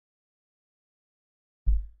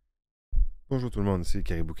Bonjour tout le monde, c'est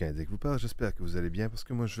Karibou Canadien qui vous parle. J'espère que vous allez bien parce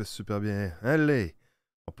que moi je vais super bien. Allez,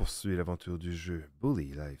 on poursuit l'aventure du jeu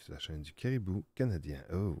Bully Live sur la chaîne du Karibou Canadien.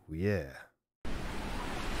 Oh yeah!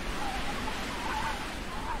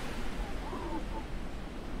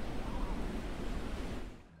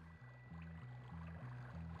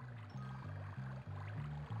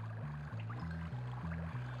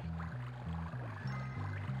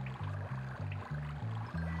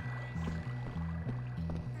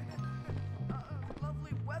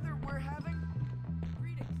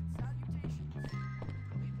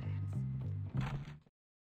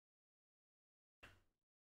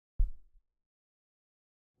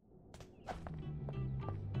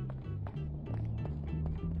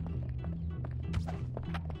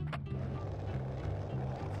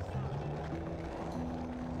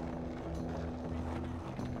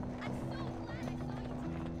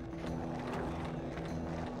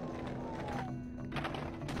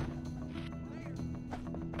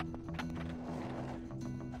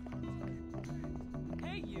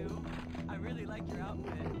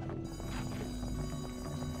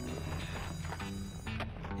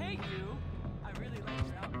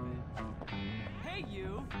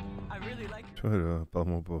 Toi là,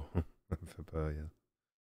 parle-moi pas. Ça me fait peur, regarde.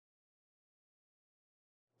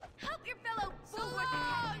 Help your fellow Bullworth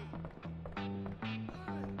Academy.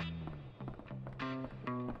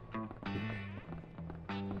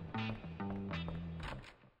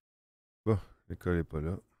 Bon, l'école est pas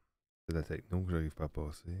là. C'est la techno que j'arrive pas à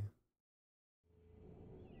passer.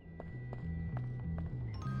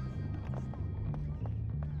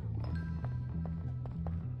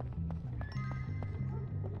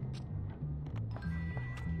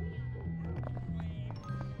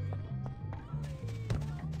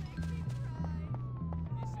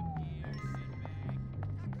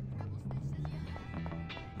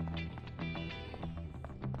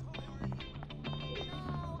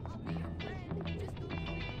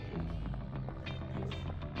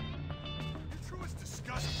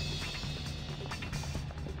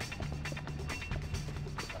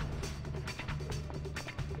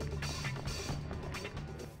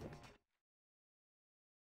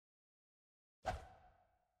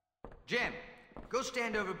 Jim, go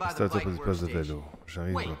stand over by the Start up bike à du poste de workstation. vélo.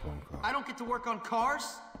 J'arriverai Wait, pas encore. I don't get to work on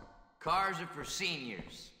cars? Cars are for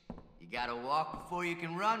seniors. You gotta walk before you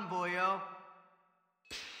can run, boyo.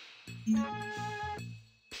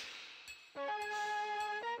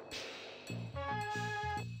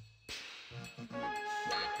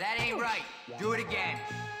 That ain't right. Do it again.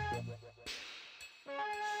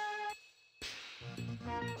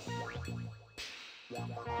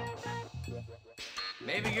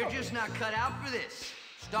 Maybe you're just not cut out for this.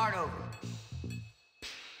 Start over.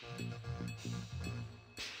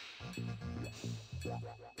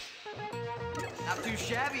 Not too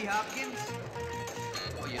shabby, Hopkins.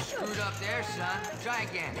 Well, you screwed up there, son. Try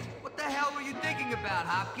again. What the hell were you thinking about,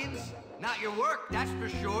 Hopkins? Not your work, that's for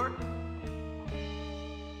sure.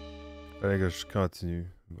 Fallait que je continue.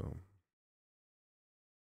 Bon.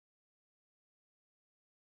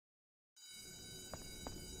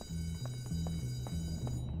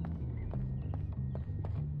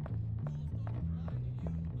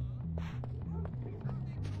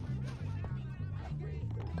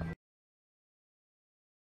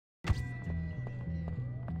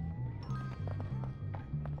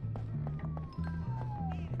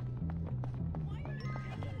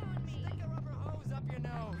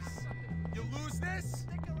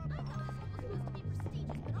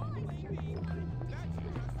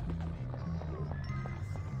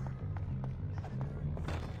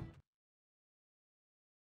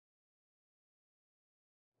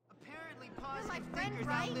 You're my friend,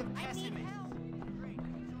 right? I need help.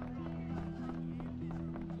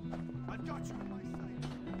 I've got you in my sight.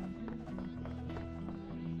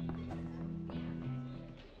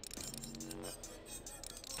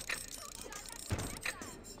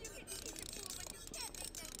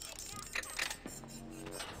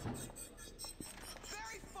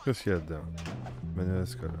 Qu'est-ce qu'il y a dedans? Manuel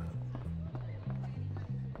scolaire.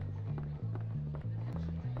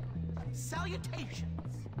 Salutations!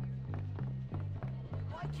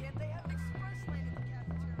 Why can't they have an express lane in the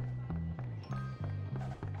cafeteria?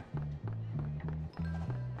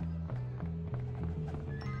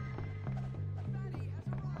 Fatty has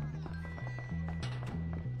arrived!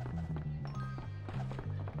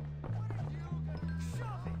 What are you gonna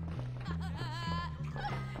shove it?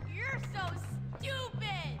 You're so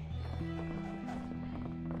stupid.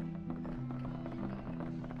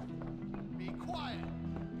 Be quiet!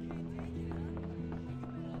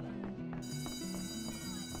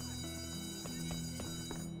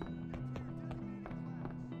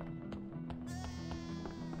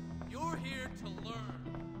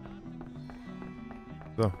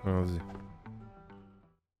 Bon, allons-y.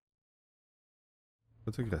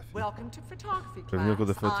 Photographie. Welcome to photography Bienvenue au cours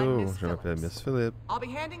de class. photo. I'm Miss Je m'appelle Phillips. Miss Phillips. I'll be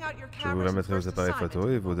handing out your Je vous cameras and remettrai vos first appareils assignment photo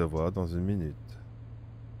et in a vos moment. devoirs dans une minute.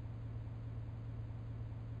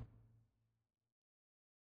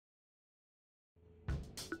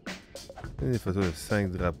 Prenez des photos de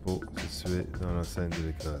 5 drapeaux situés dans l'enceinte de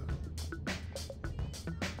l'école.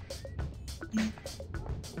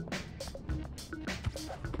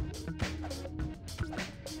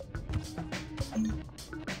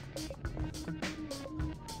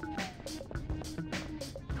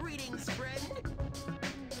 Greetings, friend.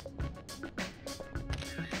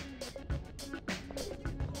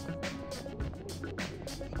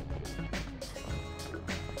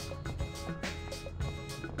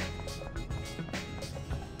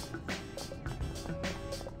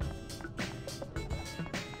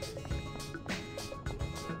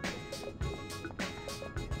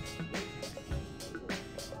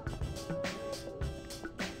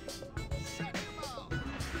 Shut your mouth.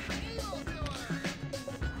 Evildoer.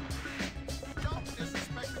 Don't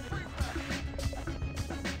disrespect the prefect.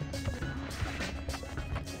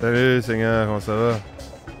 Salut Seigneur, comment ça va?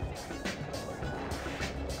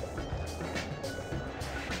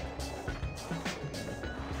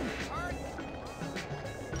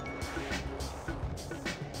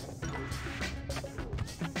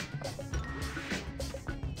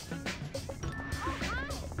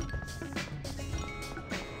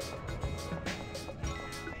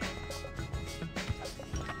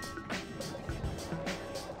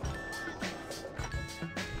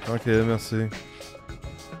 Ok, merci.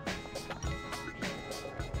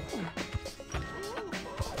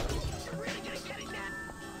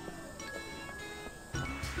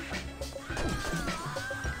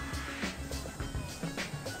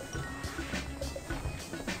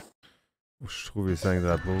 Où je trouve les 5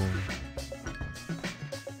 drapeaux.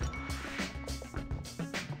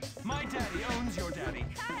 My daddy owns your daddy.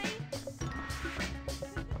 Hey!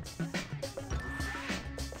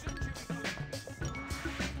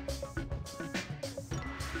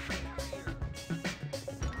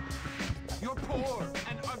 You're poor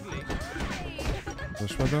and ugly. Hey!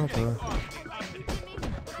 Lâche-moi donc, toi. I like you, Jimmy,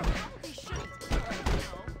 but I probably shouldn't.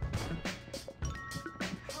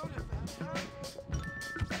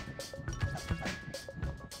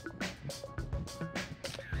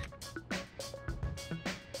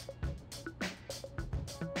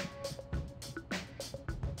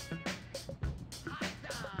 How did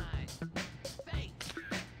that happen?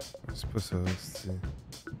 C'est pas ça, c'est...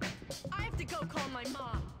 I have to go call my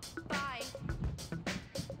mom. Bye.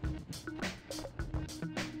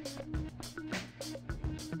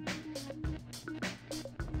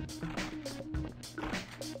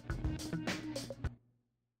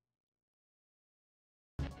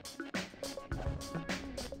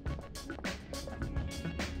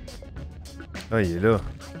 Ah, il est là.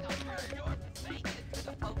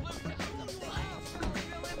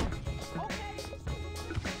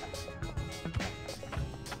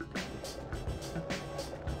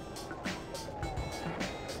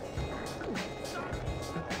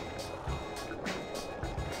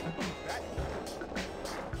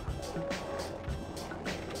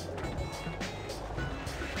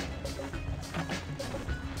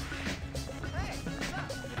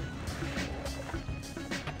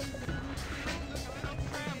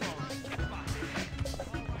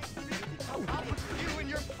 You and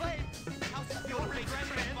your plate. How's it feel, big friend?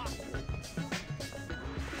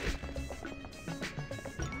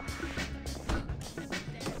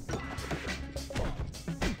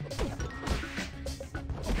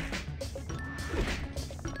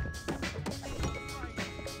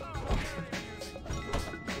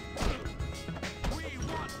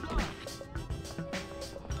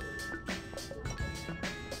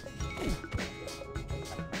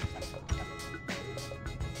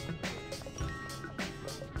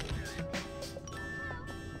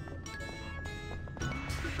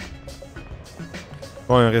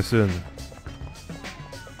 Bon, il en reste une.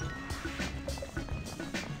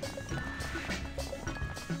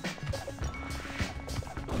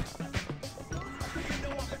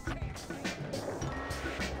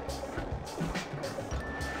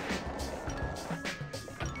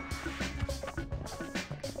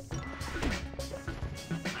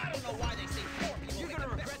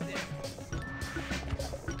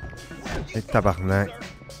 Et tabarnak.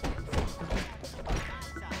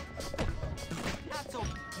 Not so.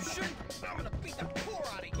 You shouldn't. I'm gonna beat the core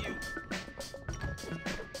out of you.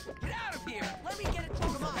 Get out of here. Let me get it.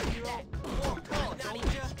 Come on, hero. More call, don't you?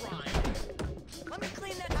 Let me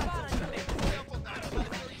clean that spot on your face.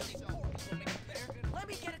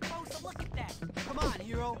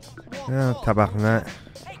 Ah, tabarnak.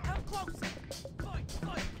 Hey, come close.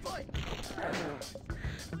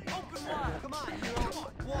 Open wide. Come on, hero.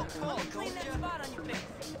 Walk tall, clean that spot on your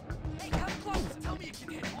face. Hey, come close. Tell me you can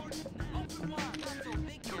hit hard. Open wide. Not so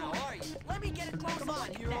big now, are you? Let me get it close. Come on,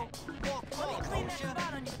 hero. Walk tall, let me clean that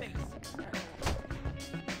spot on your face.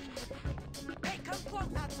 Hey, come close.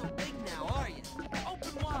 Not so big now, are you?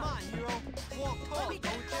 Open wide. Come on, hero. Walk tall. Let me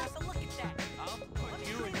get a closer look at that. I'll put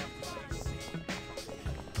you in your place.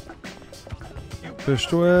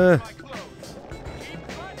 Pousse-toi!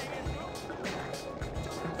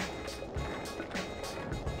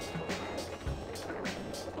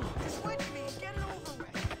 Switch me and get it over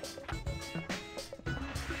with.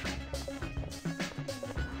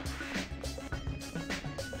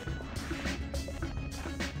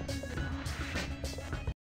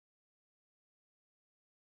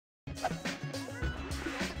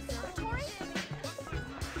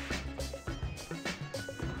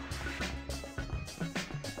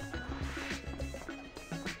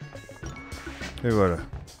 Et voilà.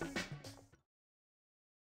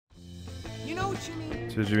 You know, Jimmy,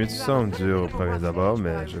 Tu sais, Jimmy, tu sembles dur au premier abord,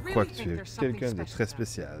 mais je crois que tu es quelqu'un de très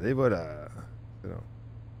spécial. Et voilà. Excellent.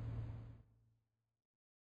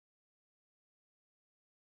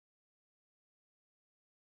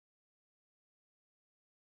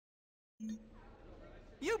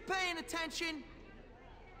 you paying attention?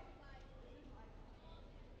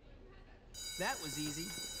 That was easy.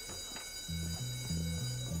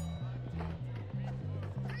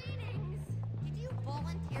 Greetings! Did you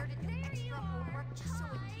volunteer to do extra homework just so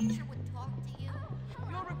a teacher would talk to you?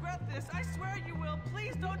 You'll regret this. I swear you will.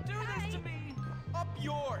 Please don't do this to me. Up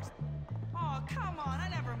yours. Oh, come on. I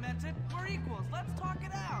never meant it. We're equals. Let's talk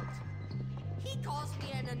it out. He calls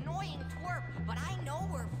me an annoying twerp, but I know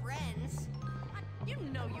we're friends. You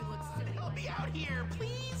know you look silly. Help me out here,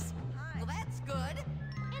 please. Well, that's good.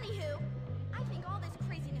 Anywho, I think all this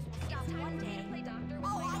craziness will stop one day. Play doctor with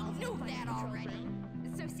Oh, my I dolls knew and find that control already.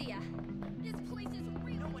 room. So see ya. This place is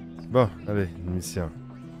real. Bon, allez, une mission.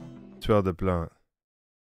 Tueur de plantes.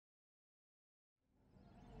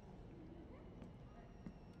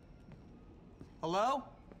 Hello?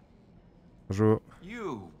 Bonjour.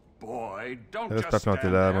 You, boy, don't Reste just pas planté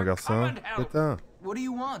stand là, there. mon Come garçon. and help. Attends. What do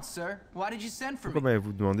you want, sir? Why did you send for Pourquoi me?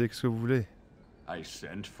 vous demandez qu'est-ce que vous voulez? I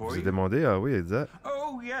sent for Vous avez you. demandé? Ah oui, exact.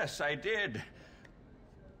 Oh, yes, I did.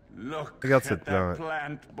 Look Regarde at cette that plante.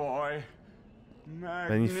 plant, boy.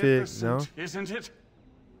 Magnifique, non? Magnificent, isn't it?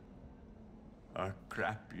 A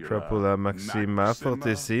crapula Crapula maxima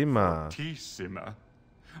fortissima. fortissima.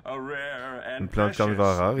 A rare and Une plante precious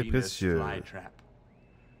carnivore rare et Venus précieuse. flytrap.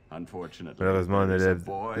 Unfortunately, Malheureusement, un there is a élève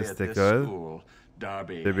boy de at cette this école, school,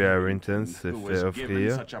 Darby Darby Harrington, se who fait was given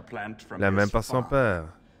offrir such a plant from la his même par son farm. père.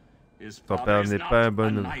 His Son father père is n'est not pas a un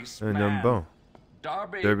bon nice un man. homme bon.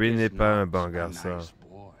 Darby Darby n'est is pas un not bon a garçon. nice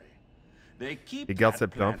boy. They keep Il garde that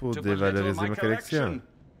cette plante plant pour to belittle dévaloriser my ma collection.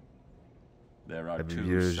 There are La two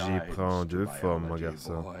biologie sides prend to deux formes, mon biology,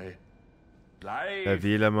 garçon. boy. La Life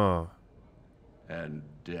vie et la mort. and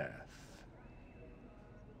death.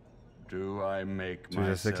 Do I make Tu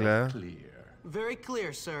veux assez myself clair? clear? Very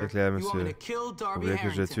clear, sir. C'est clair, You want me monsieur. to kill Vous Darby voulez que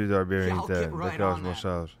je Harrington? tue Darby Yeah, I'll Harrington? get right D'accord, on je m'en that.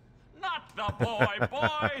 charge. Not the boy,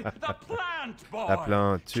 boy! The plant, boy! La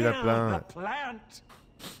plante, tue la Kill plante. the plant!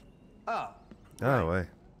 Oh, Ah ouais.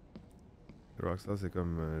 Rockstar, c'est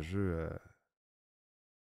comme un jeu.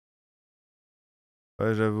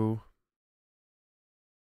 Ouais, j'avoue.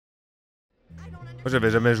 Moi,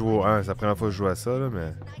 j'avais jamais joué au 1. C'est la première fois que je joue à ça, là,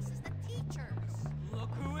 mais. Nice as the teachers. look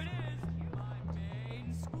who it is. My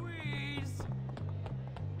main squeeze.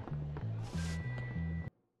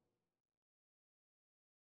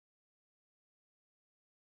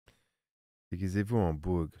 Déguisez-vous en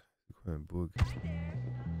bougre. C'est quoi un bougre?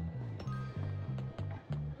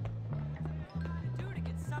 Do to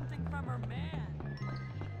get something from her man.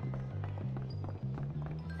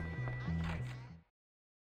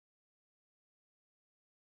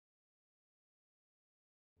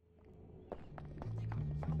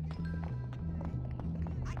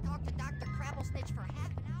 I talked to Dr. Crabblesnitch for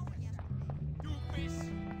half an hour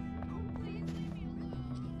yesterday.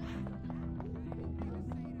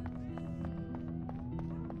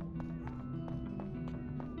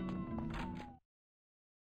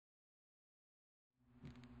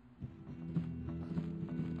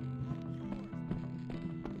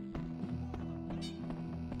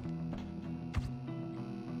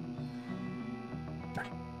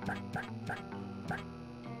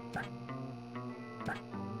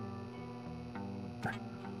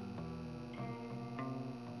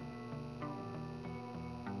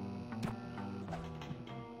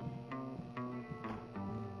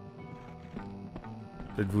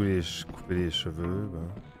 Peut-être vous les couper les cheveux. Ben.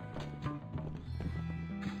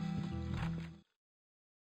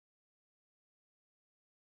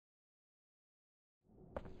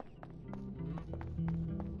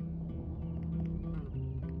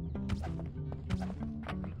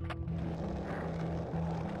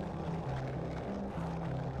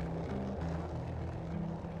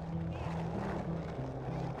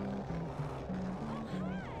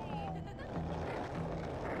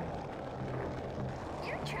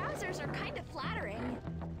 Your trousers are kind of flattering.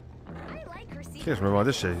 I like her Ok, secret. je me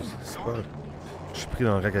demandais, je suis pris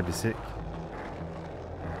dans le rack à bicycle.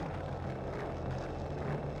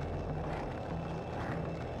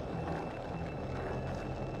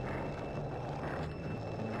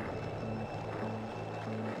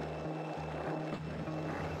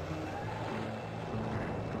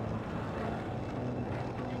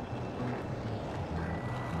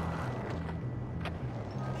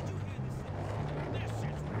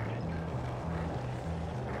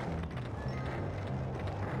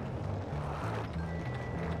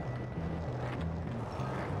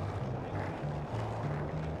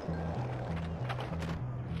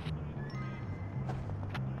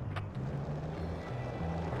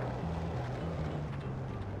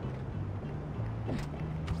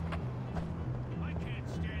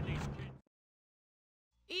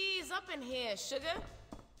 Ease up in here, sugar.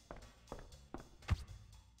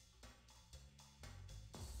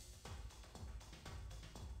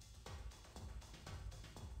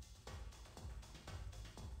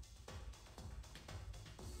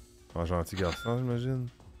 Un gentil garçon, j'imagine.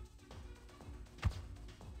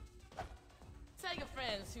 Tell your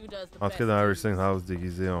friends who does the Entrer best dans things. Harrison House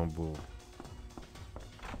déguisé en bourre.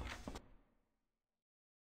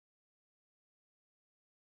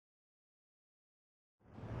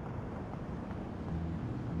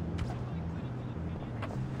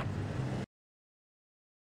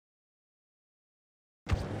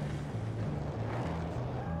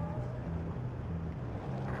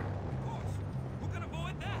 Who can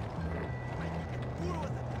avoid that?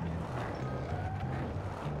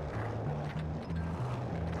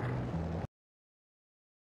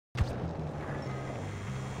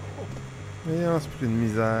 Voyons, c'est plus de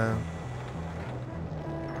misère.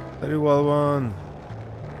 Salut, Walwan.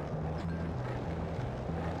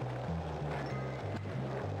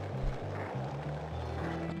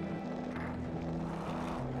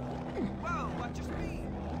 Whoa, watch your speed.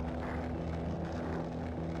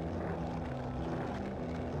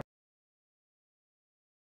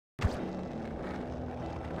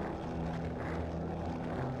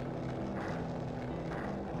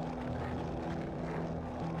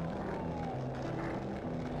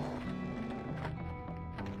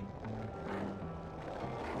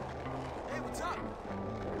 Hey, what's up?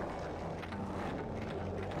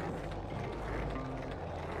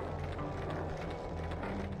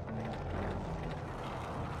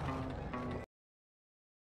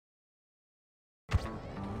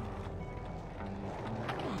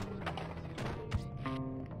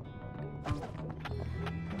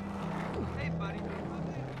 Hey, buddy.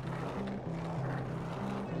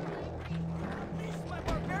 This is my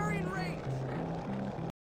barbarian range.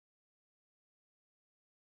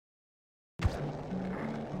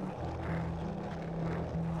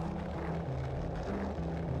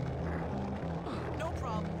 No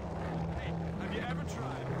problem. Hey, have you ever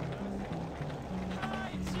tried?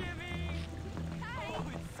 Hi, Jimmy. Hi.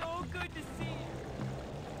 Oh, it's so good to see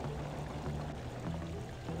you.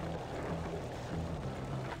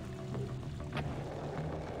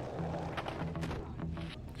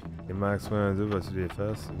 Et Max 1-2, vas-tu les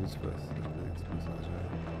faire? C'est où tu passes?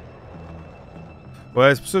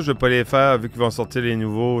 Ouais, c'est pour ça que je vais pas les faire. Vu qu'ils vont sortir les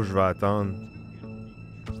nouveaux, je vais attendre.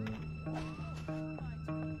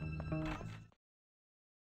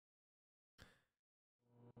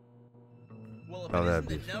 Well, if Parler à it isn't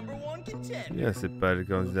Biff. the number one contender, Yeah, c'est pas le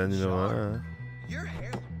candidat numéro 1. Hein? you're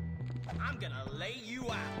hairless. I'm gonna lay you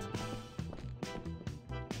out.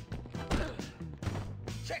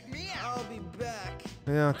 Check me out. I'll be back.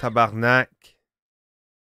 Voyons, tabarnak.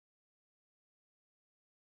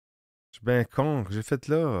 Je suis bien con. Que j'ai fait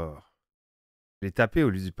là? Je l'ai tapé au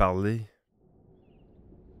lieu d'y parler.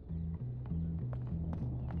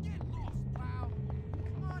 Get lost, pal.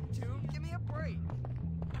 Come on, dude, give me a break.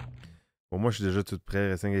 Bon, moi, je suis déjà tout prêt.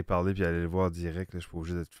 Reste à y parler puis aller le voir direct. Là. Je suis pas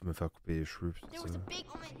obligé de me faire couper les cheveux. Pis There tout was ça. a big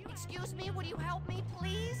moment. Excuse me, would you help me,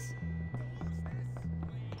 please?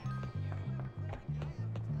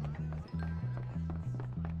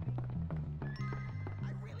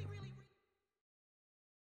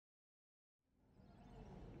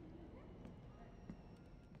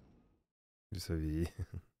 Je savais.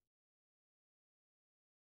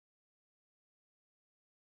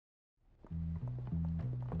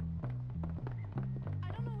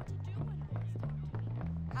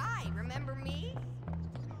 Hi, remember me?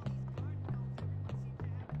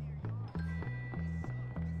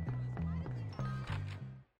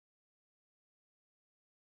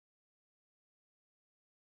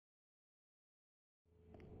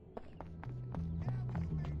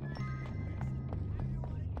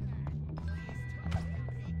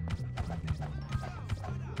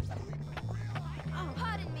 Oh,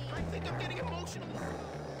 pardon me. I think I'm getting emotional.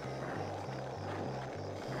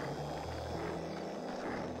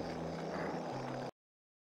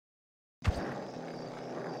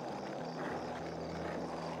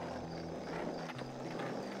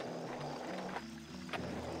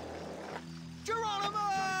 Geronimo!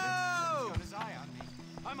 Got his eye on me.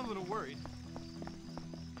 I'm a little worried.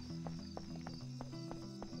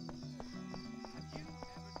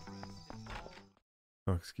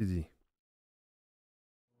 Oh, qu'est-ce qu'il dit?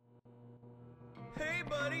 Hey,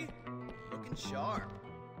 buddy. Looking sharp.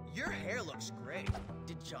 Your hair looks great.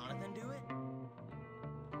 Did Jonathan do it?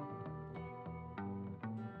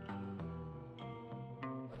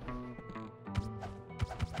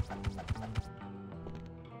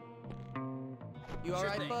 You all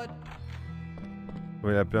right, bud?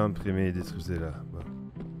 Oui, la plante imprimée, détruisez-la. Bon.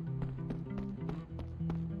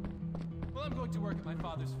 Well, I'm going to work at my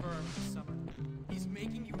father's firm this summer. He's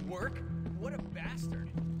making you work? What a bastard.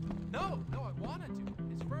 No, I wanted to.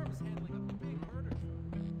 His firm is handling a big murder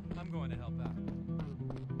trial. I'm going to help out.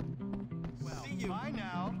 Well, see you. Bye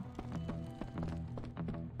now.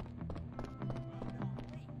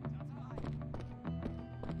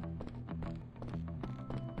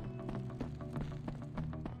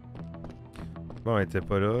 Bon, elle était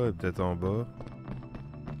pas là, elle est peut-être en bas.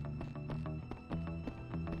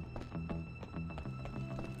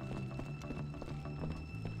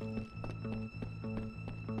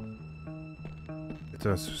 C'est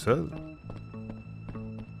un sous-sol?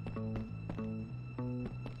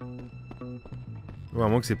 Ou à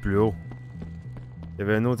moins que c'est plus haut. Il y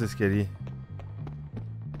avait un autre escalier.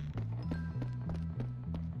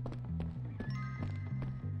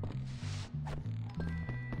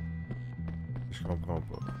 Je comprends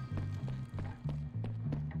pas.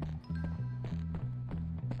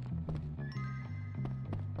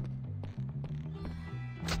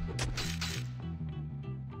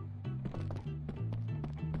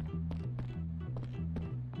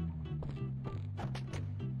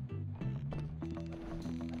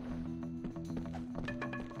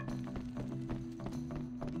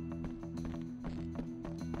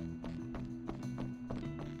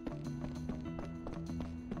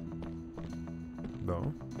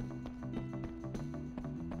 Bon.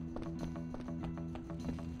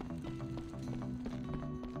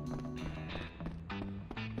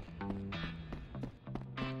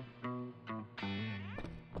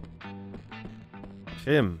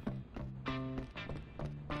 Crime.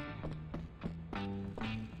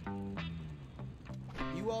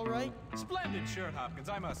 You all right? Splendid shirt, Hopkins,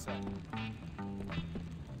 I must say.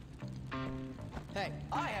 Hey,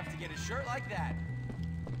 I have to get a shirt like that.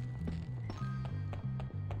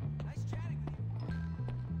 Nice chatting with you.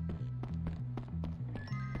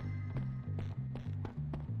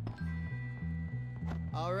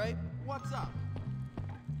 All right, what's up?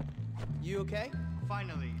 You okay?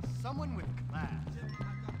 Finally, someone with class.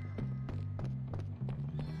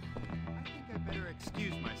 I think I better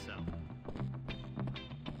excuse myself.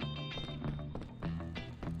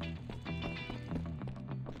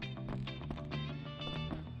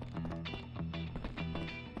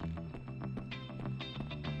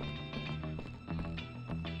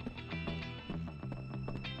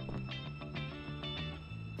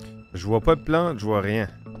 Je vois pas de plante, je vois rien.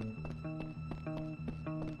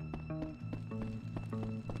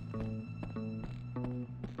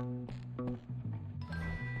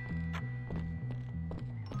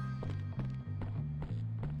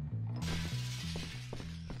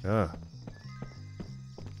 Ah.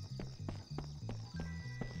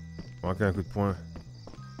 Manque un coup de poing.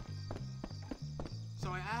 So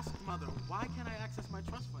I asked Mother, why can't I access my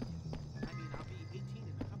trust fund yet? I mean, I'll be 18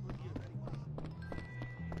 in a couple of years anyway.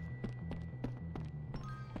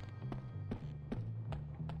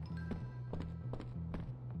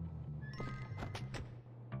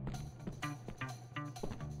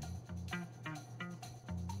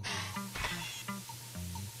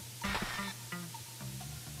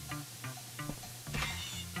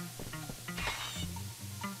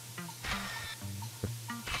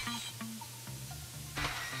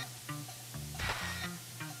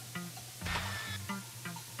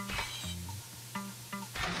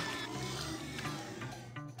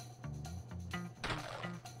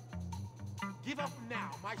 Give up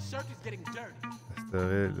now. My shirt is getting dirty.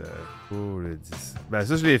 T'aurais la peau, le 10. Ben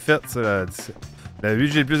ça, je l'ai fait, ça, la 10. La vue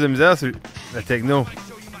que j'ai le plus de misère, c'est la techno.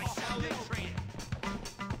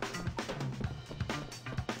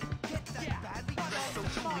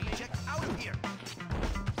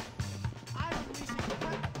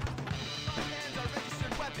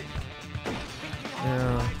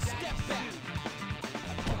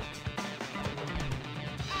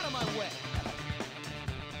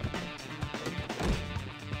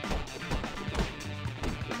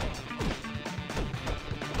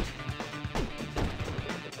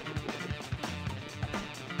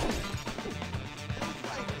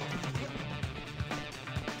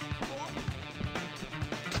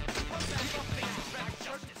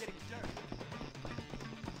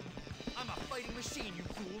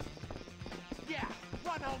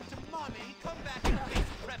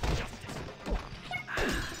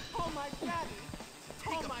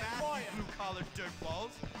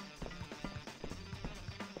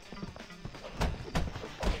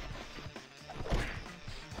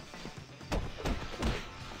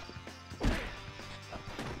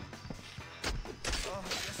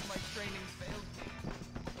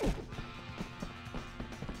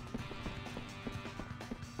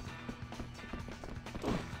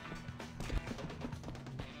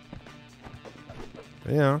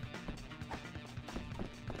 Rien.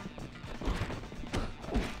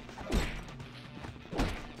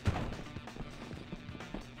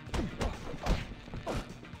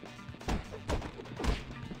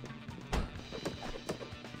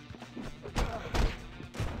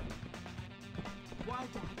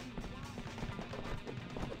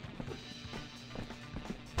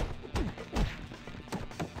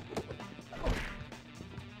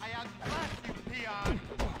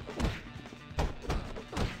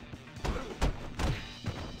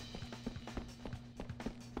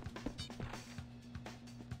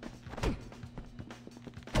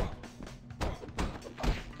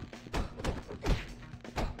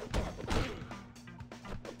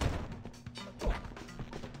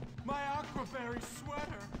 Aquaberry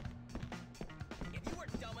sweater. If you were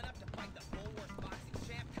dumb enough to fight the Bullworth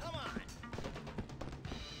boxing champ, come on.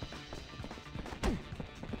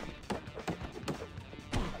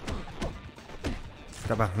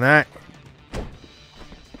 Tabarnak.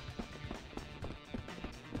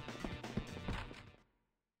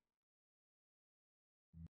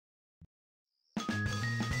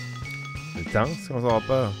 C'est tense, on s'en va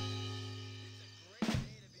pas.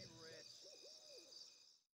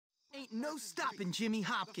 Ain't no stopping Jimmy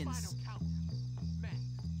Hopkins. Man,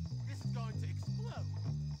 this is going to explode.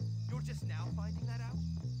 You're just now finding that out?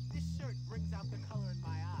 This shirt brings out the color in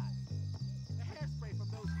my eyes. The hairspray from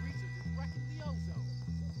those greasers is wrecking the ozone.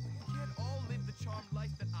 We can't all live the charmed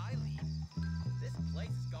life that I lead. This place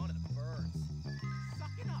has gone to the birds.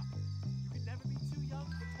 Suck it up. You can never be too young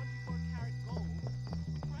for 24-karat gold.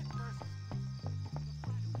 Brett versus...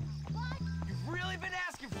 What? You've really been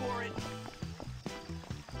asking for it.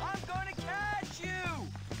 I'm gonna catch you!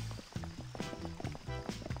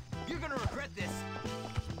 You're gonna regret this.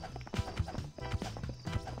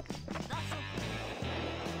 That's okay.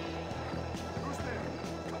 Who's there?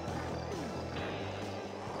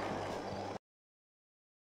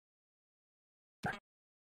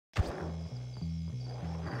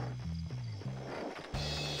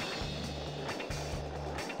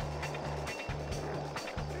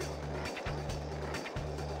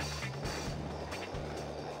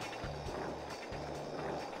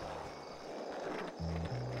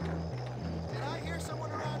 Did I hear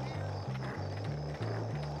someone around here?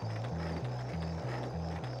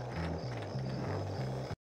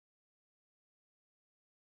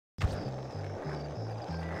 Come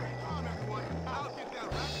on, everyone. I'll get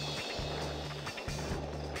that right.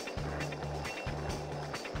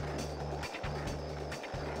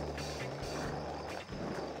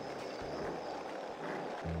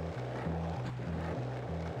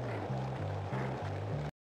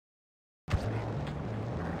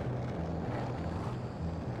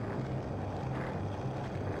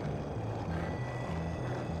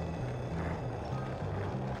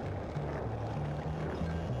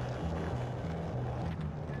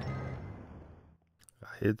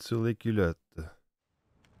 Hit sur les culottes.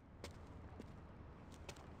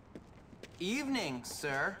 Evening,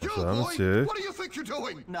 sir. Bonsoir, monsieur. What do you think you're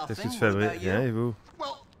doing? Nothing. Qu'est-ce que tu What fabriques? about you? Rien, et vous?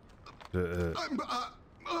 Well, Je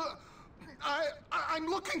I'm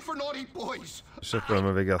looking for naughty boys. cherche pour un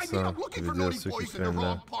mauvais I mean, garçon. I'm Je looking veux for dire naughty ceux qui boys in the traînent là.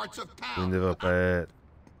 wrong parts of Il ne town. devrait pas être.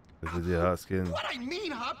 Je veux dire Hopkins. What I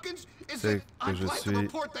mean, Hopkins, is C'est that que I'm je glad suis to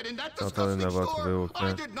report that in that content de disgusting n'avoir trouvé store,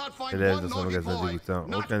 I aucun did not find élève one dans son naughty magasin boy. dégoûtant.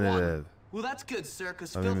 Not Aucun one. élève. Well, that's good, sir,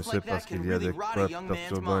 because Ah oui, filth monsieur, like parce that can qu'il y a really de rot quoi a young man's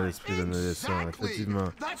perturbant mind. l'esprit d'un adolescent.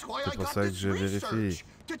 Effectivement, That's why I c'est pour got ça que this je vérifie. research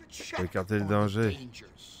to check Pour écarter le for the danger.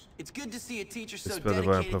 dangers. It's good to see a teacher so J'espère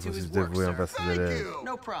d'avoir un dedicated to his professeur work, dévoué sir. envers ses Thank élèves. you.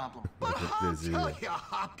 No problem. But Ça fait I'll plaisir. tell you,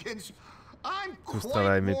 Hopkins, I'm Tout ce quite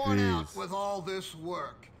travail worn out m'épuise. with all this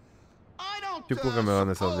work. I don't Que pourrait me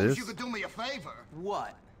rendre suppose service? you could do me a favor.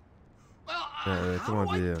 What? Well, comment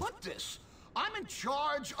how do I dire? put this? I'm in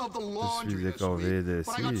charge of the Je suis laundry le this corvée de week,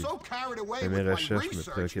 but I got lessive. so carried away Et with mes my recherches me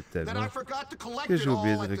research préoccupent that I tellement forgot to collect que it j'ai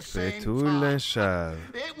oublié all de at the récupérer same tout le time. linge sale.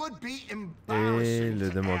 It would be Et embarrassing le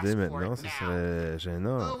to demander ask for maintenant, it ce now. serait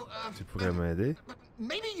gênant. Oh, Tu pourrais m'aider?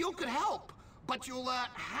 Maybe you could help, but you'll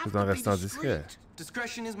have Tout en to be restant discret. discreet.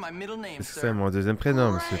 Discretion is my middle name, C'est sir. mon deuxième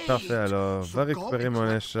prénom, monsieur. Great. Parfait, alors. So Va go récupérer and mon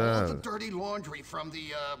linge collect all the sale. dirty laundry from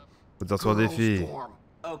the, Au dortoir des girls' filles. dorm.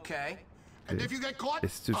 Okay. And if you get caught, Et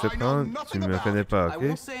si tu le fais I know prendre, tu nothing ne me about connais it. pas, I ok?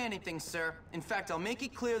 won't say anything, sir. In fact, I'll make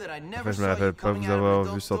it clear that I never Enfin, je me saw you rappelle pas coming vous out of an avoir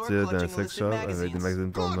adult vu store sortir d'un clutching sex illicit shop avec des magazines.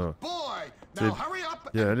 magazines porno. Good boy. C'est Now hurry up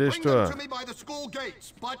bien, and allez, bring toi. them to me by the school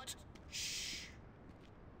gates. But shh.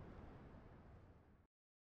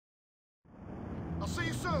 I'll see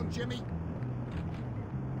you soon, Jimmy.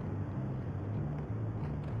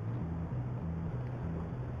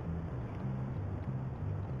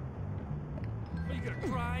 Are you gonna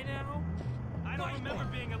cry now? I don't remember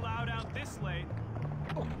being allowed out this late.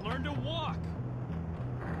 Learn to walk.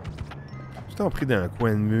 Tu t'en pris dans un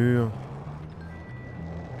coin de mur.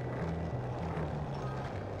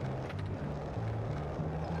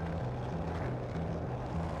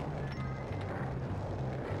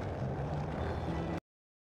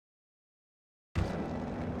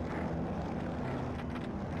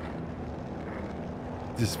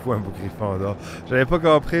 « 10 points pour Gryffondor. J'avais pas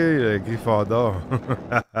compris Gryffondor.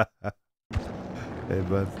 Elle est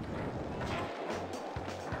bonne.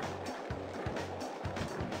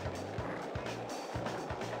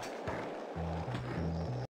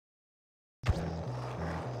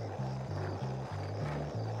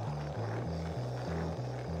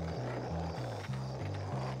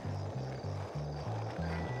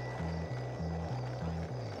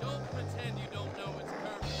 Don't pretend you don't know it's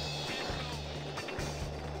perfect. Get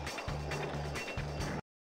going.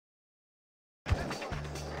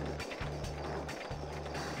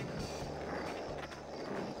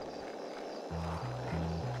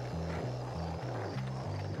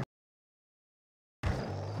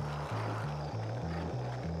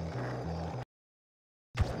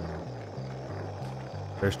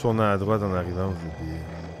 Je tournais à droite en arrivant, j'ai oublié.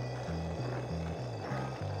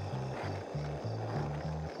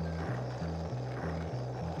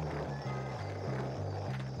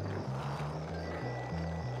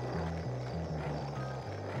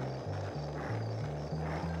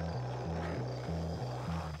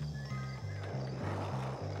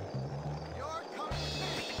 You're coming with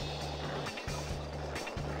me.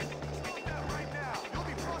 Stop that right now. You'll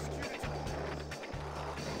be prosecuted.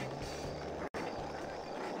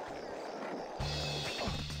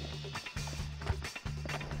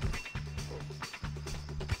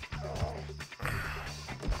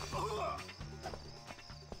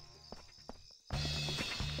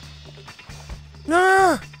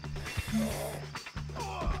 Ah!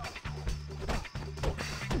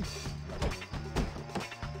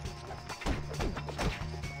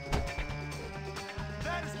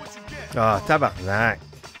 That is what you get. Ah, tabarnak!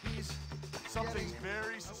 Something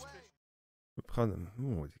very suspicious. Je vais prendre...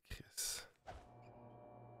 Oh, des Chris.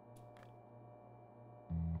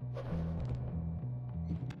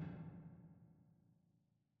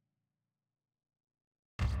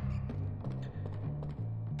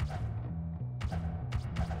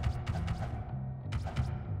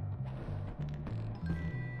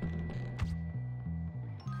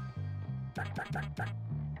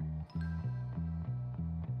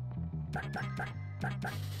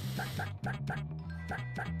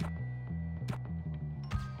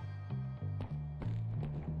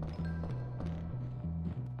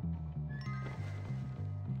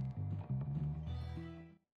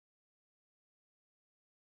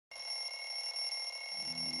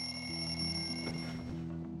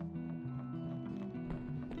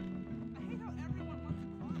 I hate how everyone wants to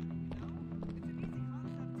climb, you know? It's an easy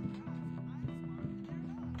concept to grasp. I'm smart,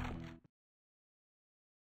 they're not.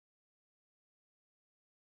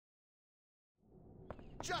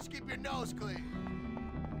 Just keep your nose clean.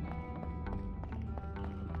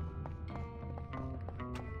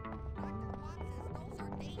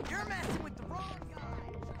 You're messing with the wrong guy.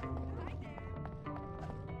 Hi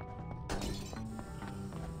there.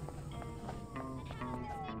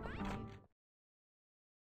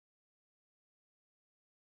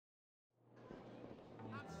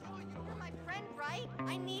 I'm showing you where my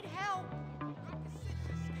I need help.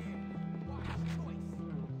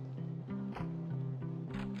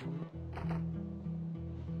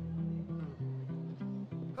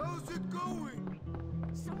 How's it going?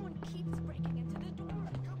 Someone keeps breaking into the door.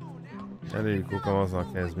 Come on now. Allez, le cours commence dans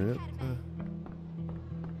 15 minutes.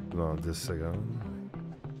 Dans 10 secondes.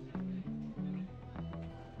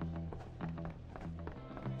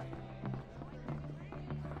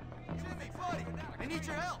 Jimmy, buddy, I need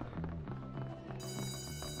your help.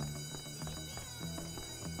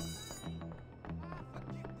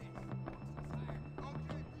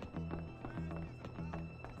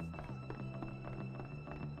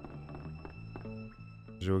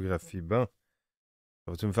 Géographie, bon.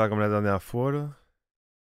 Vas-tu me faire comme la dernière fois, là?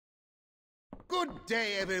 Good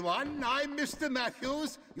day, everyone. I'm Mr.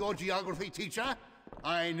 Matthews, your geography teacher.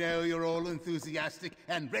 I know you're all enthusiastic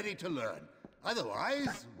and ready to learn.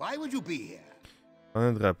 Otherwise, why would you be here? Prendre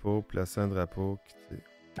un drapeau, placer un drapeau, quitter.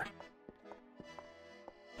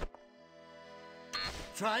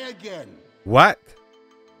 Try again. What?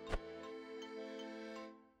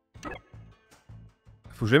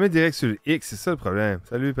 Faut jamais direct sur le X, c'est ça le problème.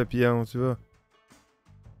 Salut papillon, tu vas?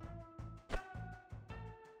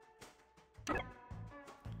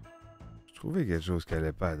 Je trouvais quelque chose qui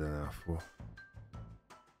allait pas la dernière fois.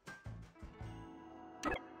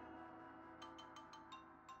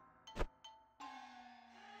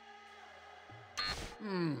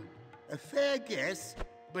 A fair guess,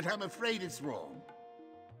 but I'm afraid it's wrong.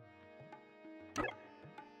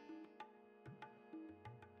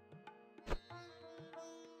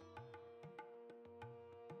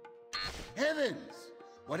 Heavens!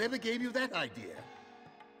 Whatever gave you that idea?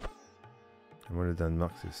 Moi, le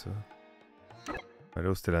Danemark, c'est ça. Mais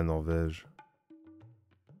là, c'était la Norvège.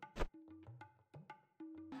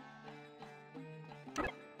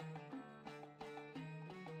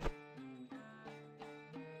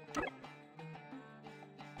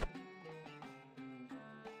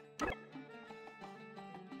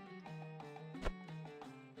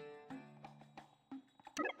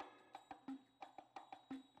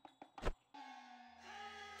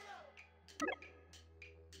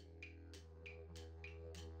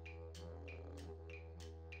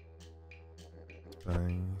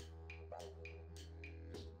 Espagne.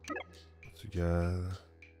 Portugal.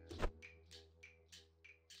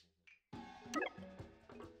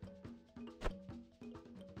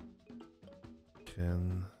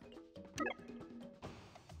 Ukraine.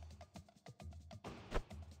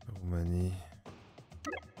 Roumanie.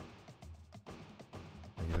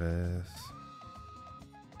 La Grèce.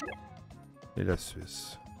 Et la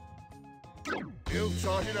Suisse. You've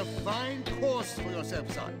charted a fine course for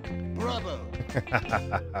yourself, son. Bravo!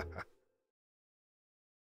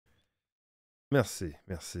 Merci,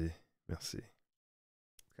 merci, merci.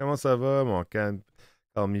 Comment ça va, mon calme,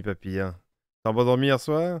 hormis papillon? T'as pas dormi hier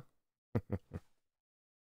soir?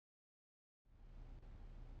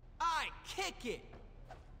 I kick it.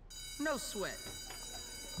 No sweat.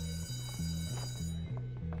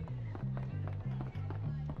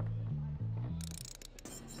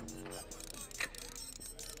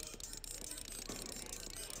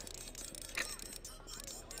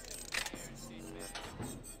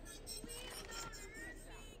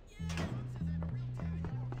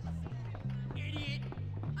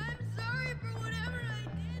 I'm sorry for whatever I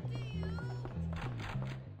did to you.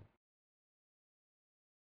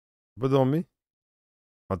 Pas dormi?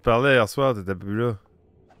 On te parlait hier soir, t'étais plus là.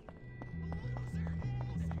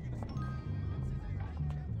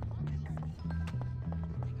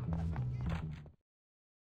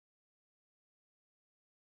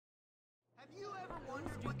 Have you ever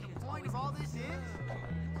wondered what the point of all this is?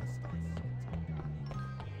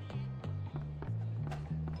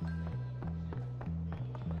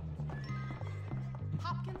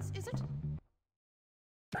 Hopkins, is it?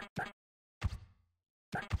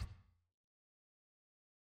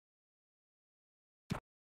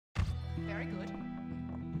 Very good.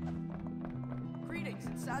 Greetings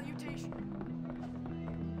and salutation.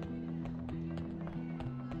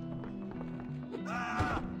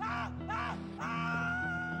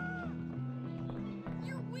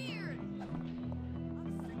 You're weird.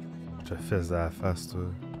 Je te fais à la face,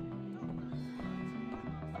 toi.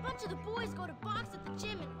 A bunch of the boys go to box at the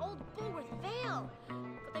gym in Old Bullworth Vale,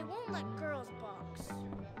 but they won't let girls box.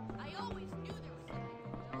 I always knew there was something.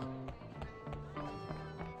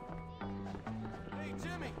 Hey,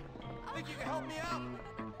 Jimmy, think you can help me out?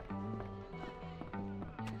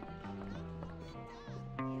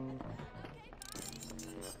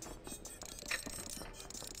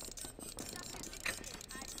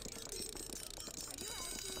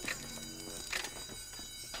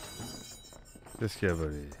 Qu'est-ce qu'il a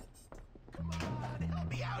volé?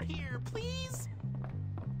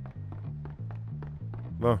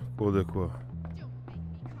 Bon, cours de quoi?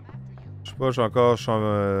 Je sais pas, je suis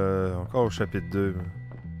encore au chapitre 2.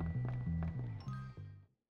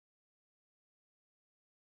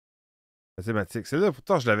 Mathématiques. C'est là,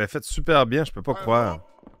 pourtant, je l'avais fait super bien, je peux pas croire.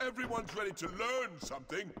 Everyone's ready to learn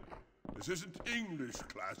something. This isn't English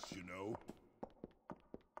class, you know.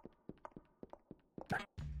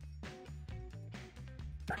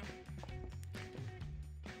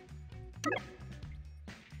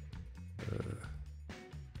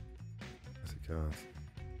 C'est 40.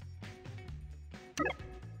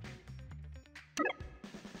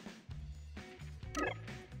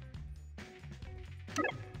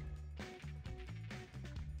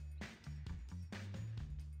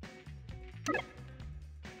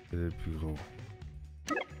 Quel est le plus gros?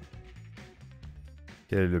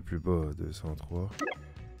 Quel est le plus bas? 203.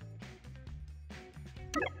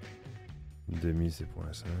 Une demi, c'est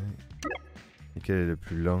 0.5. Et quel est le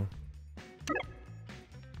plus long?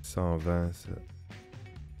 120, ça.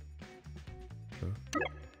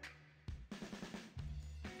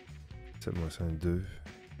 7 - 2.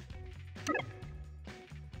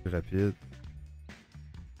 Plus rapide.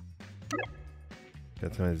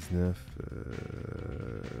 99.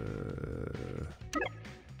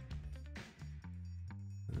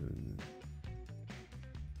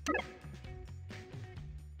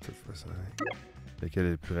 7 x 5. Lequel est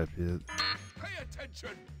le plus rapide?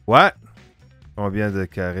 Ouais! Combien de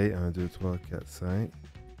carrés? 1, 2, 3, 4, 5.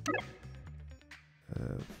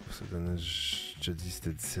 Ça donne... Je dis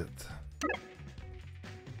c'était 17.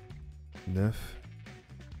 9.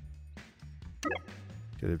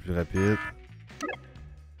 Quel est le plus rapide?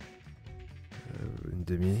 Une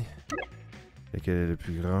demi. Et quel est le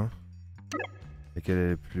plus grand? Et quel est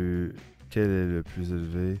le plus... Quel est le plus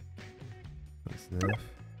élevé? 19.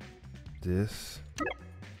 10.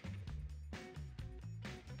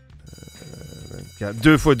 24.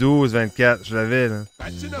 2 x 12, 24. Je l'avais, là.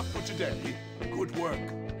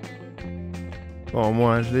 Bon,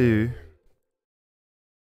 moi, je l'ai eu.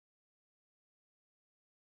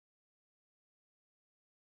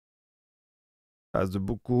 Passe de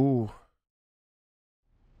beaucoup.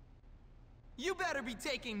 You better be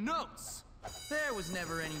taking notes. There was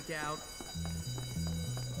never any doubt.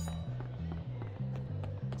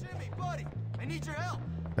 Jimmy, buddy, I need your help.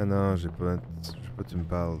 Ah non, j'ai pas... Je sais pas, tu me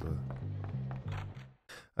parles, là.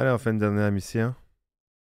 Allez, on fait une dernière mission.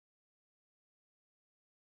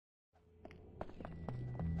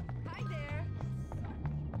 Hi there.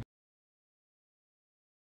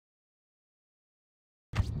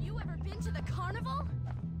 You ever been to the carnival?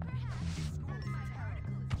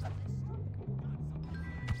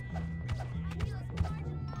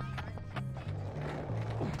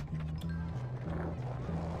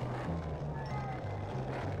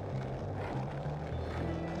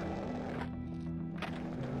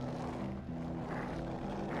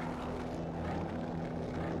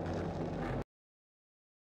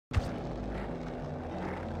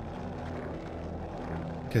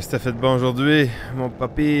 Qu'est-ce que t'as fait de bon aujourd'hui, mon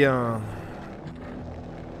papillon?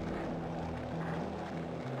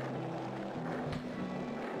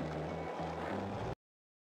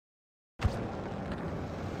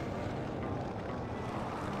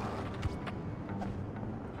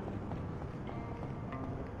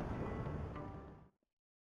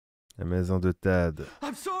 La maison de Tad.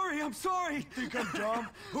 I'm sorry. Think I'm dumb?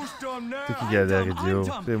 Who's dumb now? C'est qui galère, idiot?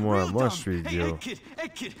 C'est moi, je suis idiot.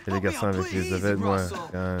 Et les garçons avec les oreilles, moi.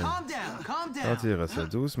 Quand tu iras ça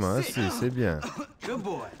doucement, si, c'est bien. Good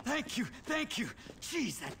boy. Thank you.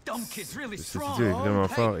 Jeez, that dumb kid's really Cet strong. idiot est vraiment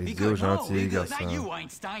fort, Hey, be idiot, good. gentil, No, be good. garçon. Not you,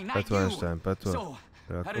 Einstein. Pas Not toi, you. Einstein, pas toi. So,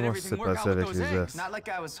 Alors, how did comment ça s'est everything work passé out with avec those les eggs? os? Not like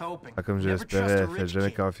I was hoping. Pas comme You never j'espérais, trust a faites rich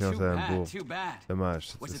jamais kid. confiance Too à un bad, beau. too bad.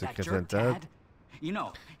 Dommage, Was c'est it ce that secret jerk Tad. dad? You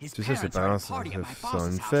know, his Tu sais, ses parents are parents at a sont party at my sont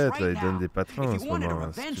boss's une house fête, right là, ils donnent now. des patrons If en you ce wanted a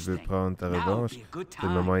moment. Si tu revenge veux thing, prendre ta now would revanche, be a good c'est le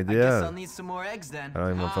time. moment I guess I'll idéal. need some more eggs then. Alors,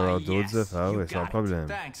 il m'en falloir d'autres œufs. Ah ouais, sans problème.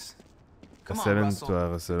 Thanks. Come on, Salut, Russell. toi,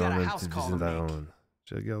 Russell, We on got a a une house petite call to visite à make. rendre.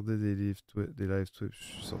 J'ai regardé des lives Twitch, je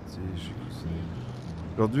suis sorti, j'ai cuisiné.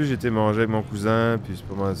 Aujourd'hui, j'ai été manger avec mon cousin, puis c'est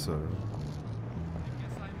pas mal ça. Là.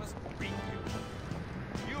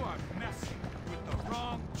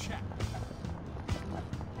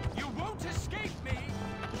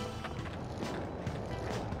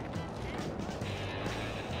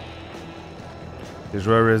 J'ai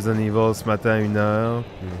joué à Resident Evil ce matin à 1h,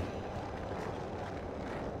 puis...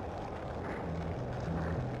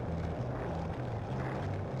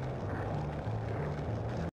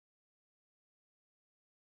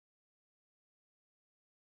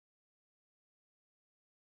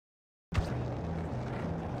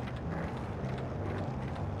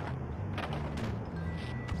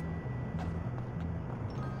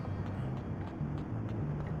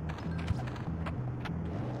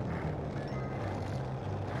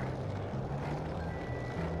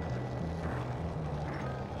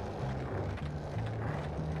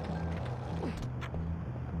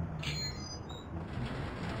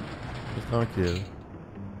 C'est tranquille.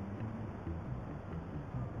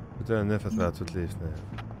 Tout un neuf à travers toutes les fenêtres.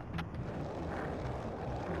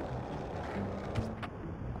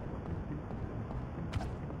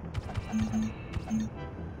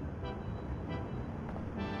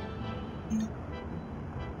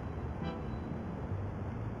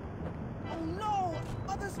 Oh no!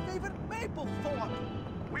 Mother's favorite maple thorn!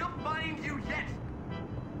 We'll find you yet!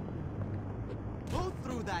 Who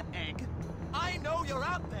threw that egg? I know you're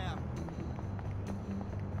out there!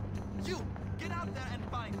 You! Get out there and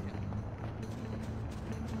find him!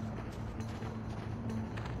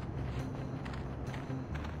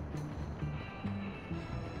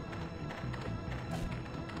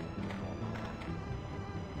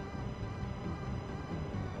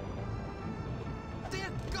 Dear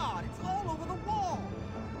God, it's all over the wall!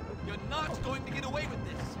 You're not going to get away with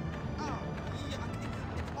this! Oh, yeah,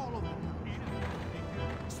 it's all over.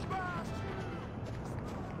 Smash!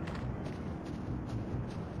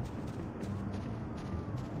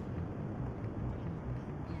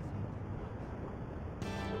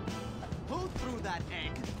 Who threw that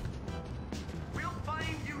egg? We'll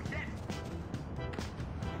find you yet!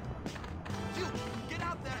 You! Get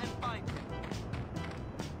out there and find him!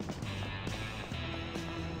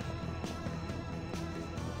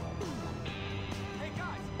 Hey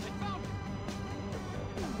guys, I found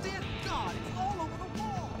him! Dear God, it's all over the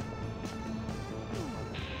wall!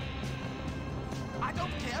 I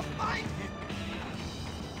don't care, find him!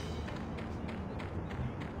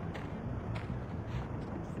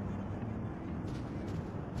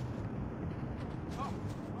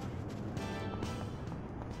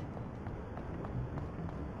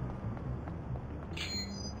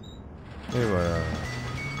 Et voilà.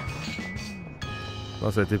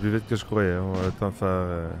 Bon, ça a été plus vite que je croyais. On va le temps de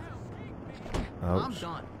faire... Ouch.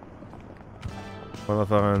 On va en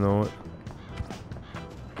faire un autre.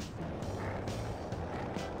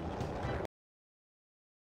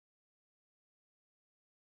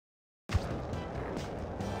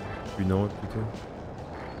 Une autre plutôt.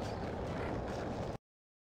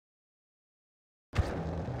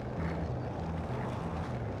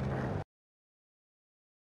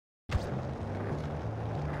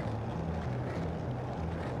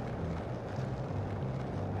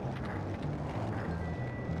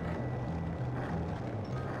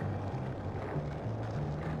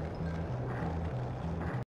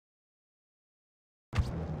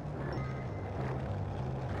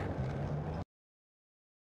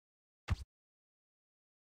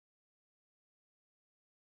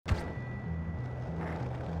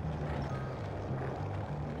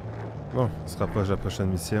 Bon, on se rapproche de la prochaine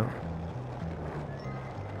mission.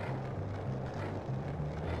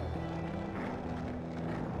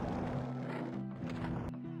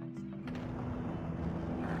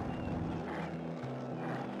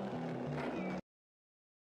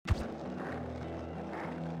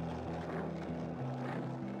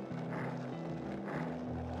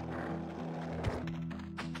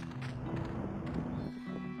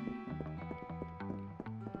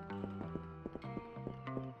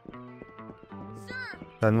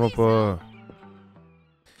 Tanne-moi pas.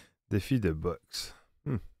 Défi de boxe.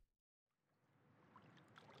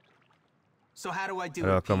 So how do I do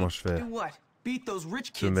Alors it, comment Pete? je fais? Do what? Beat those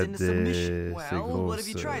rich Tu veux kids mettre into submission. ces Well, what have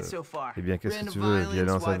you grosses... tried so far? Eh bien, qu'est-ce que Random tu veux? violence,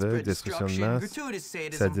 Violence aveugle, widespread destruction de destruction, masse, gratuitous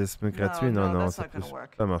sadism. sadisme gratuit? Non, non, that's ça not peut gonna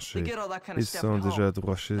work. pas marcher. They get all that kind of Ils stuff sont at déjà home.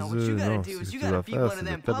 droit chez Now, what eux. you gotta Non, do ce is que you tu gotta dois beat faire, one c'est of de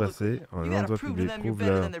them tabasser publicly. en You endroit gotta prove to public. them you're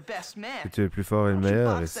better Prouve-leur than their best man. que tu es le plus fort et le Why don't you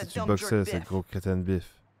meilleur. box Et si that tu dumb boxais jerk ce Biff? gros crétin de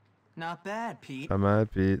Biff. Not bad, Pete. Pas mal,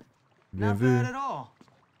 puis bien Not vu. bad at all.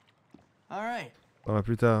 All right. On va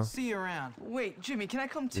plus tard. See you around. Wait, Jimmy, can I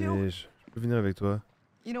come too? Et je peux venir avec toi.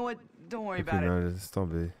 You know what? Don't worry Ok, about non, it. laisse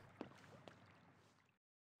tomber.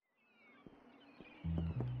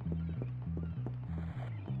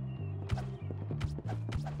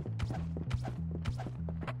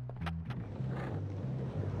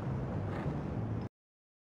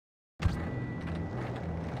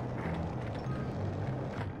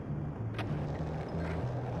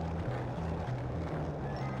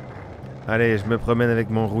 Allez, je me promène avec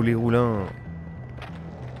mon roulis roulant.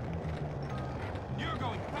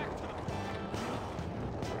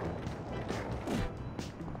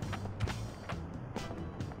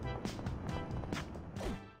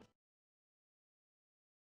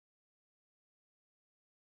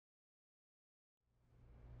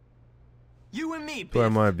 You and me, Toi et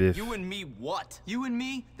Biff. moi, Biff. You and me what? You and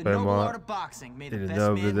me, the Toi et noble moi, art of boxing. May et the le best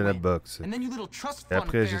noble man de la win. boxe. And then you little trust Et fund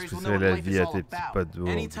après, fairies will know j'expliquerai what la life vie is à all tes petits about. potes d'ours.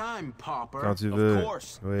 Anytime, Popper. Quand tu Of veux.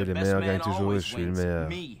 course. Oui, The les best meilleurs man gagnent toujours et always je suis le wins. meilleur.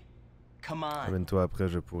 Me. Come on. Amène-toi après,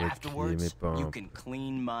 je pourrai te crier mes Afterwards, you pompes. can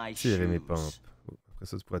clean my Tirer mes shoes. pompes. Après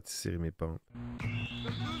ça, tu pourras tirer mes pompes.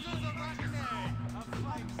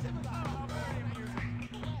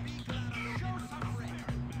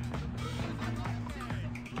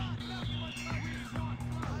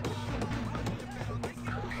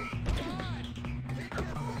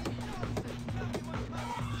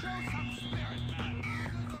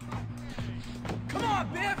 Come on,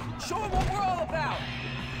 Biff! Show him what we're all about!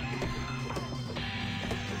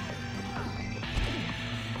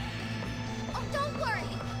 Oh, don't worry.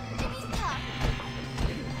 Jimmy's tough.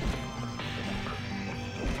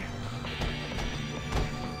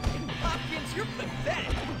 Hopkins, you're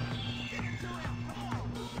pathetic!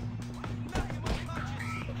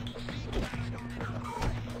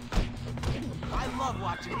 I love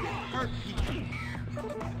watching Biff hurt people.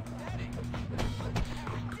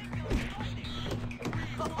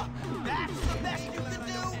 That's the best you can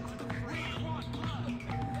do!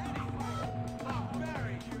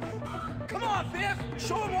 Come on, Biff!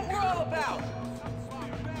 Show him what we're all about!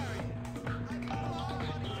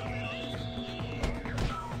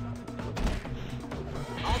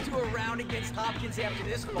 I'll do a round against Hopkins after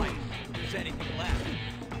this fight, if there's anything left.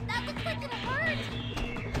 That looks like it'll hurt.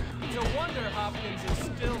 No wonder Hopkins is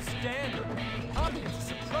still standing. Hopkins is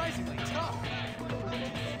surprisingly tough.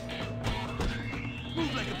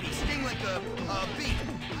 Move like a bee, sting like a bee.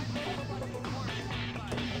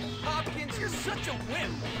 Hopkins, you're such a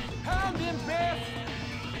wimp! Pound him, Biff!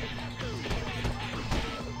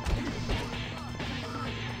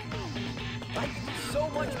 I can do so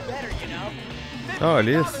much better, you know? Oh,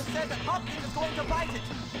 Alice. says that Hopkins is going to bite it.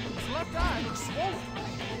 His left eye looks swollen.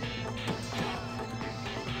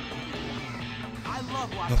 I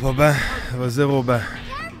love watching. Va pas bien. Elle va 0 bien.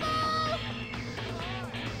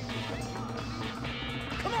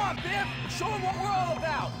 Come on, Biff! Show him what we're all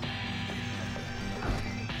about!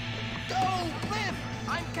 Go, Biff!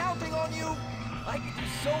 I'm counting on you! I can do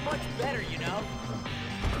so much better, you know?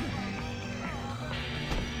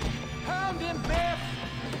 Pound him, Biff!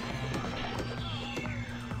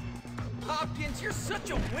 Hopkins, you're such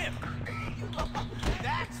a wimp!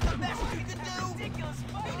 That's the best you can do! Ridiculous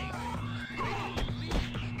fighting!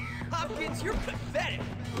 Hopkins, you're pathetic!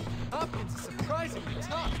 Hopkins is surprisingly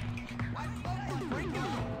tough!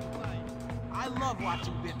 I love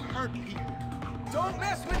watching Biff hurt people. Don't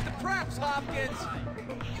mess with the preps, Hopkins!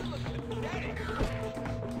 You look pathetic.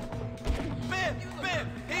 Biff!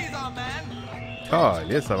 He's our man! Ah,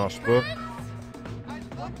 Alice, ça marche pas.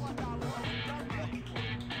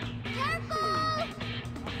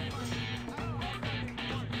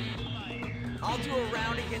 I'll do a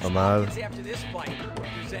round against Pas mal. Hopkins after this fight, if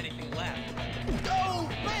there's anything left. Go,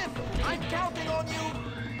 Biff! I'm counting on you!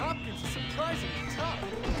 Hopkins is surprisingly tough.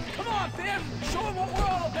 Come on, Biff! Show him what we're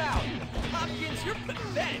all about! Hopkins, you're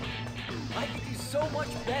pathetic! I can do so much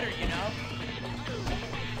better, you know?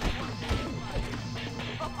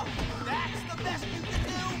 That's the best you can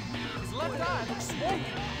do! His left eye looks swollen.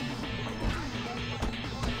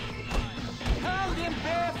 Pound him,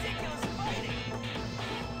 Biff! Ridiculous fighting!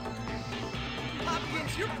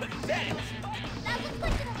 Hopkins, you're pathetic! That looks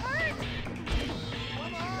like it'll hurt.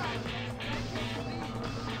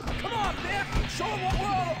 Come on, Biff! Show him what we're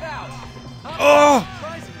all about! Oh!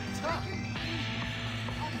 Surprisingly tough.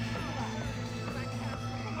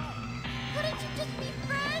 Couldn't you just be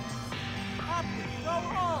friends? Hopkins, go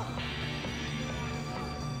home!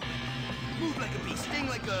 Move like a bee, sting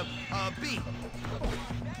like a bee.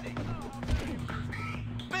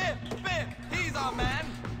 Biff! He's our man!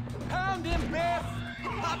 Pound him, Biff!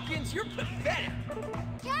 Hopkins, you're pathetic!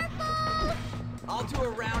 Careful! I'll do a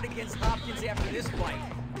round against Hopkins after this fight,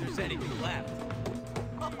 if there's anything left.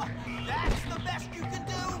 That's the best you can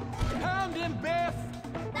do! Pound him, Biff!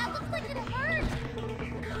 That looks like it'll hurt.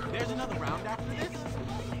 There's another round after this?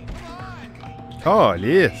 Oh,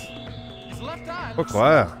 Alice. His left eye Pas looks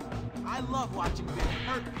croire. I love watching Biff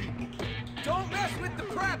hurt people. Don't mess with the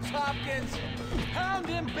preps, Hopkins! Pound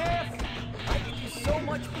him, Biff! I can do so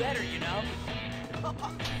much better, you know?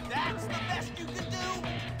 That's the best you can do!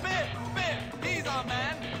 Biff! He's our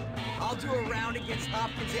man! I'll do a round against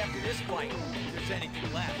Hopkins after this fight, if there's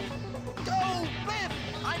anything left. Go, Biff!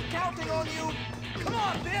 I'm counting on you! Come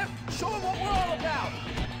on, Biff! Show him what we're all about!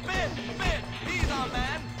 Biff! He's our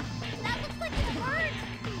man! That looks like it'll hurt.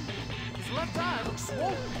 His left eye looks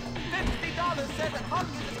swollen. $50 says that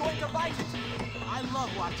Hopkins is going to bite it. I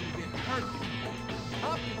love watching Biff hurt people.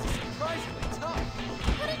 Hopkins is surprisingly tough.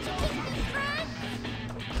 Couldn't you just be friends?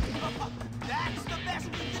 That's the best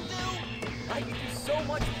we can do! I can do so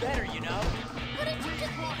much better, you know? Couldn't you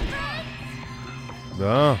just be friends?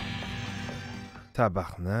 Bon.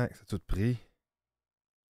 Tabarnak, c'est tout pris.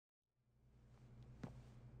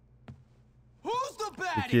 Who's the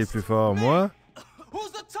C'est qui est le plus fort, moi?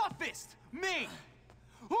 Who's the toughest? Me.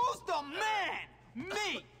 Who's the man?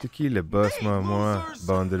 Me. C'est qui le boss, moi?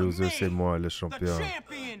 Bande de losers, c'est moi, le champion.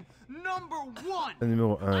 Le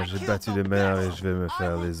numéro 1, j'ai battu les meilleurs et je vais me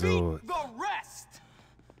faire les autres.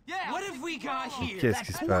 Qu'est-ce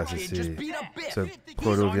qui se passe ici? Ce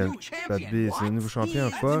prolo vient de battre B, c'est le nouveau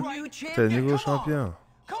champion, quoi? C'est le nouveau champion.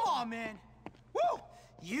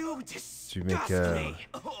 Tu m'écœures.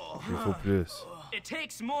 Il faut plus.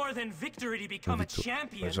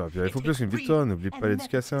 Champion, il faut plus qu'une victoire. N'oublie pas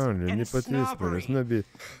l'éducation, le népotisme, le snobisme.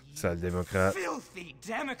 Sale démocrate.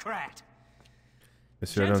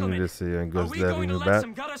 Monsieur allons nous laisser un gosse de la rue nous battre.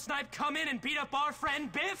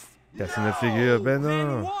 Casser notre figure, ben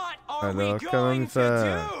non. Alors, comment nous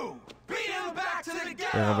faire?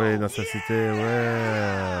 Et renvoyer dans sa cité,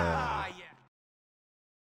 ouais.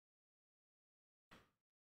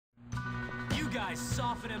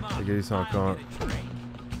 Les gars, ils sont encore...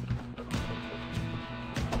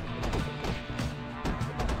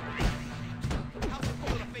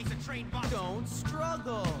 Don't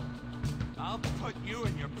struggle. I'll put you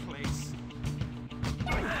in your place.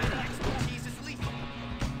 Expertise is lethal.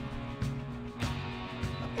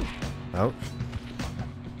 Ouch.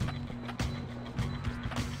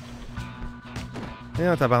 Et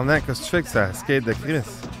en tabarnak, qu'est-ce que tu fais que ça skate de Chris?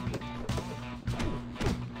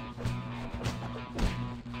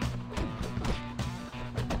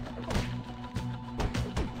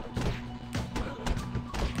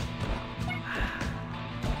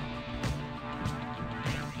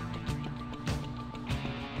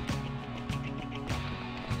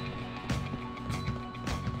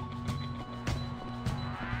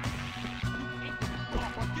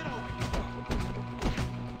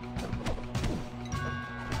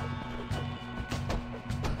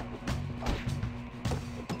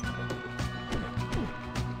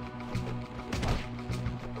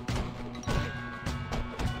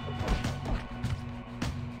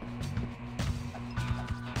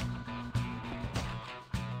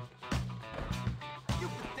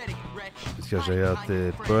 Puisque j'ai hâte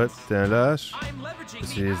tes potes, t'es un lâche.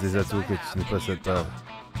 J'utilise des atouts que tu ne possèdes pas.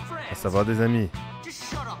 À savoir des amis.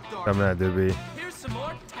 Comme la 2B.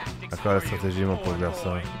 Encore la stratégie, mon pauvre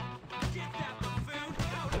garçon.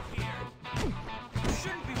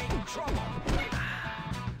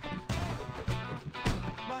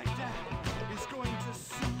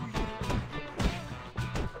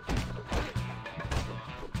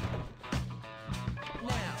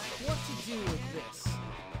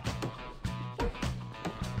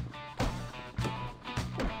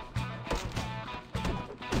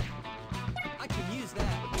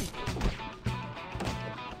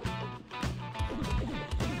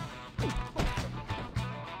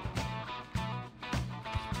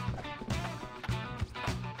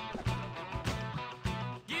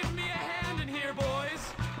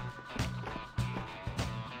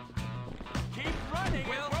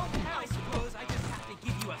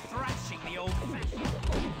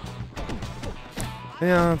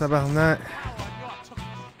 Viens, tabarnak.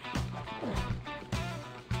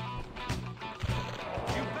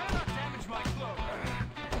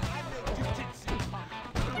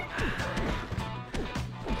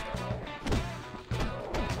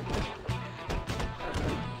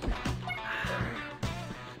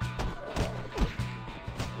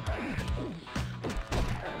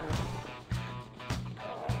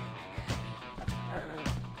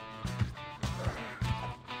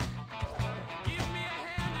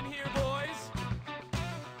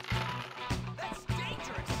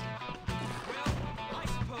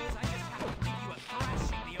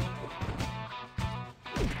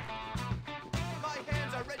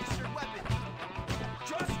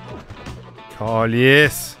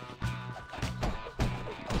 Calice!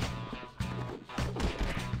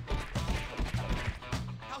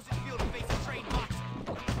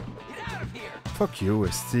 Fuck you,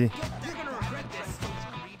 esti.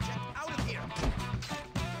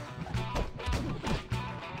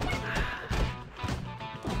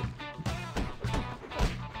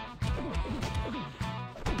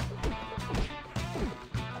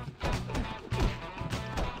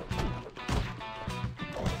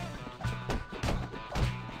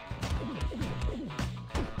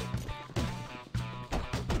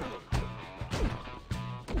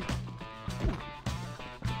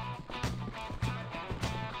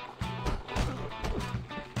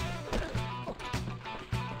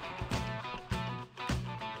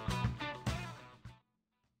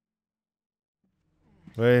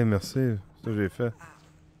 Ouais, merci. C'est ça que j'ai fait.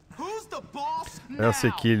 Alors,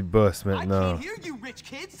 c'est qui le boss maintenant?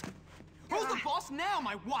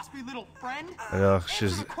 Alors,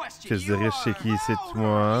 je dirais chez qui? C'est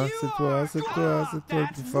toi, c'est toi, c'est toi, c'est toi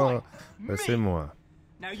le plus fort. Ben, c'est moi.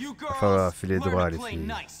 Il va falloir filer droit, les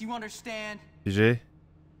filles. Pigé?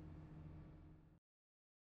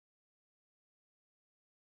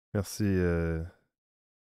 Merci,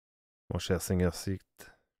 mon cher Seigneur Sith.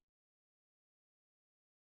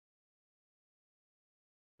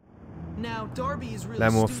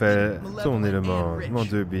 L'amour fait tourner le monde. Mon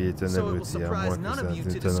Derby est un abruti, à moins que ça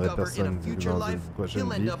n'étonnerait personne dans une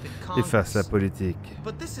prochaine vie et fasse la politique.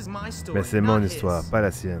 Mais c'est mon histoire, pas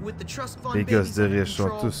la sienne. Les gosses de riches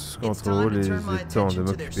sont tous sous contrôle et il est temps de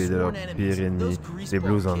m'occuper de leur pire ennemi, les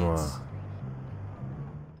blues en noir.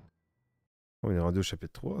 Oh, on est rendu au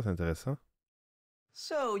chapitre 3, c'est intéressant.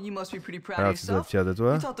 Alors, tu dois être fier de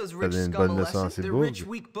toi. T'as donné une bonne leçon à ces bourgs. Ce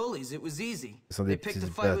sont des petits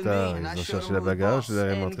bâtards. Ils ont cherché la bagarre. Je leur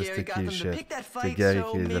ai montré c'était qui le chef. C'est Gary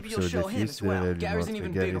qui les a poussés au défi. Tu devrais lui montrer.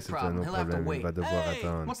 Gary, c'est un autre problème. Il va devoir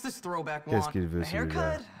attendre. Qu'est-ce qu'il veut,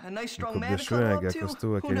 celui-là? Une coupe de cheveux, un gars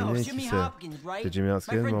costaud à Canadien, qui sait? C'est Jimmy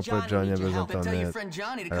Hopkins. Mon pote Johnny a besoin de ton aide.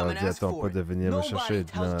 Alors, dis à ton pote de venir me chercher.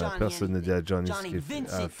 Non, personne ne dit à Johnny ce qu'il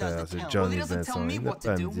a à faire. C'est Johnny Vincent. Il n'a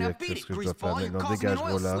pas à me dire ce que je dois faire maintenant. Dégage,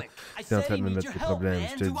 voilà. Tu es en train de me mettre des problèmes.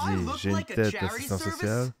 Je te dis, j'ai une tête d'assistant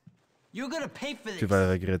social. Tu vas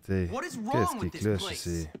le regretter. Qu'est-ce qui cloche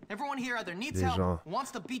ici? Les gens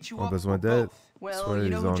ont besoin d'aide. Soit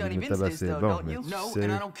ils ont envie de me tabasser. Bon, mais tu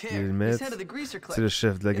sais qu'ils mettent. C'est le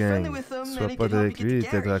chef de la gang. Sois pas avec lui, il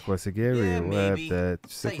t'aidera à quoi? C'est Gary? Ouais, peut-être.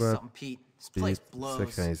 Tu sais quoi? Pete, ça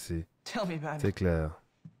craint ici. C'est clair.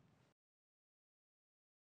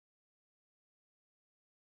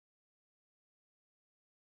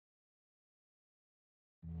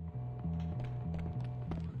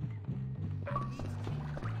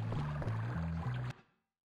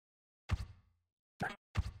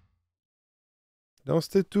 Donc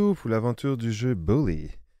c'était tout pour l'aventure du jeu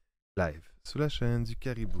Bully, live sur la chaîne du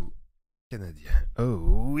Karibou canadien.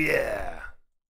 Oh yeah!